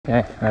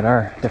Okay,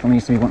 radar definitely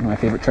used to be one of my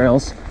favorite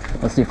trails.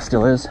 Let's see if it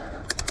still is.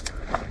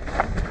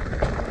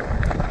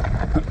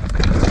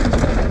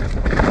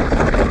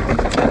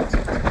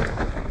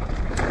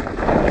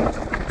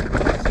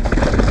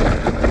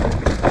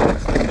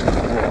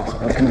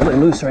 Whoa, looking really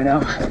loose right now.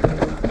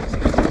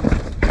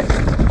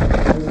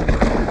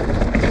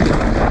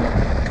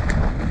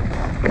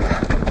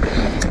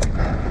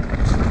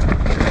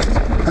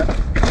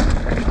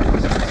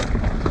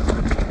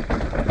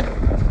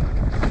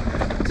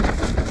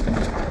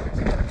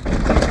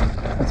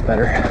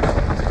 Better.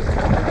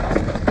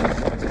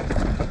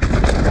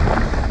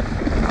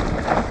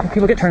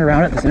 People get turned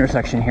around at this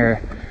intersection here.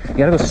 You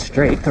gotta go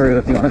straight through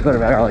if you want to go to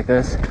radar like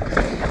this.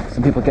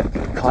 Some people get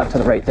caught to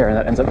the right there and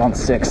that ends up on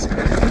 6.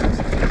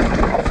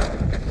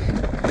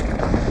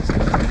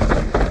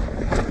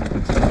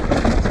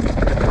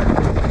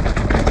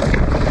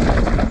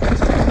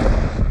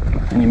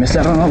 And you miss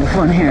out on all the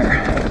fun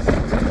here.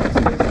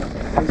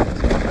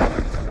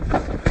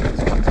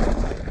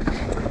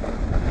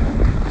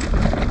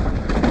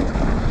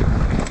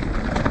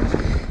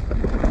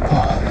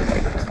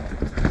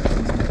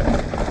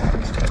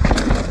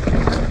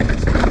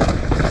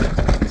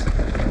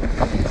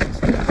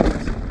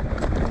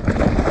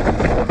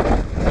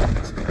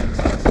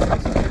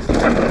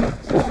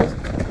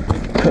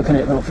 Cooking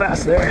it a little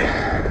fast there.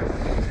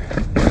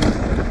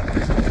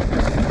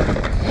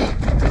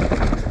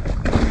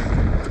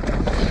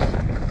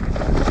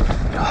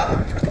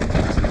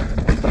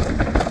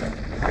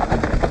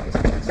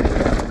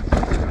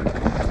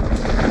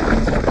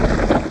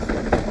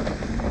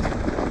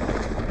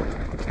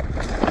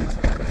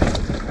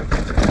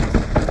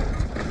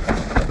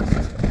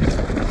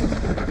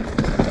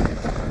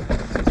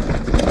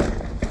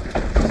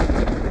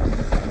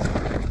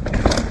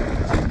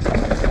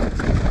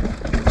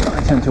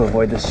 To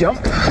avoid this jump.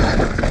 Oop.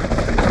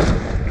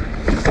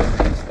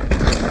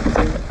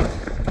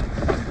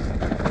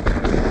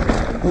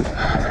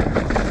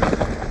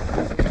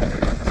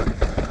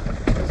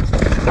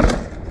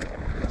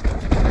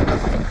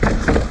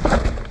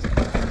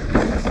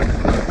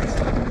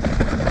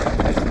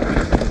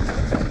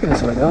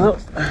 This way go.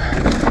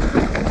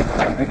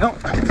 There we go.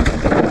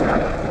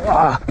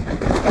 Ah.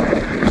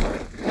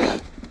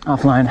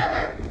 Offline.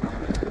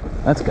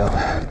 Let's go.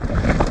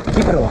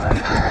 Keep it alive.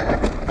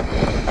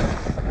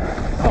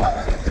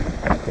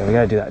 Yeah, we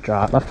gotta do that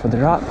drop. Left for the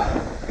drop.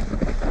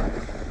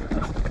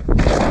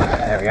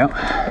 There we go.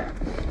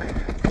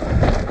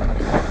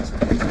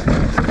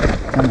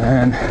 And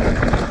then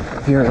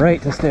veer right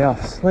to stay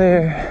off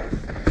Slayer,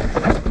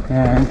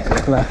 and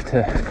left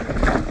to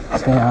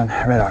stay on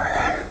radar.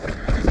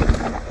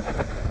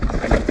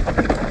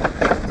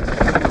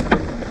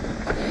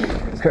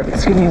 Curve that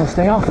skinny will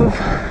stay off of.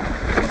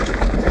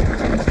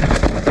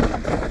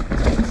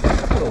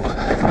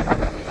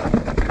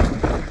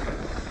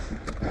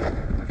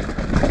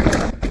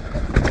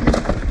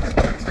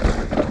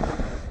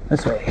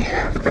 This way.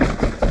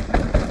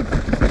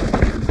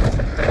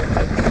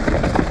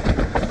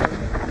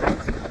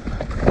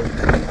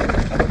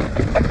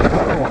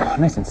 Oh,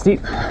 nice and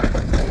steep.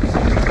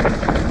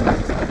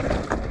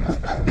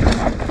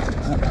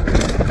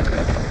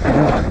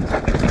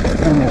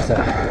 And there's a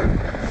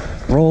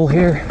roll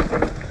here.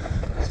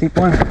 Steep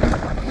one.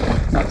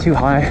 Not too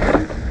high.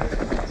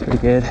 It's pretty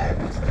good.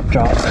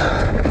 Drop.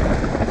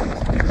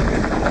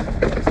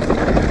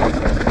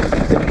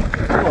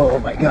 Oh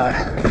my god.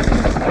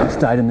 Just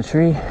died in the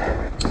tree.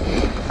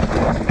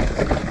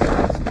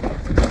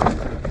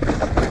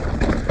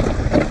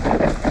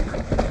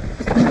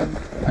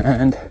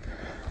 And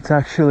it's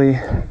actually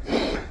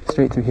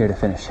straight through here to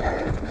finish.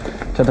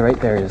 To the right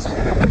there is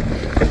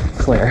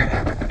Slayer.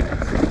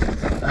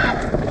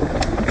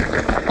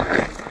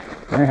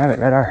 There you have it,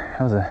 radar.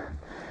 That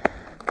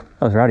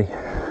was rowdy.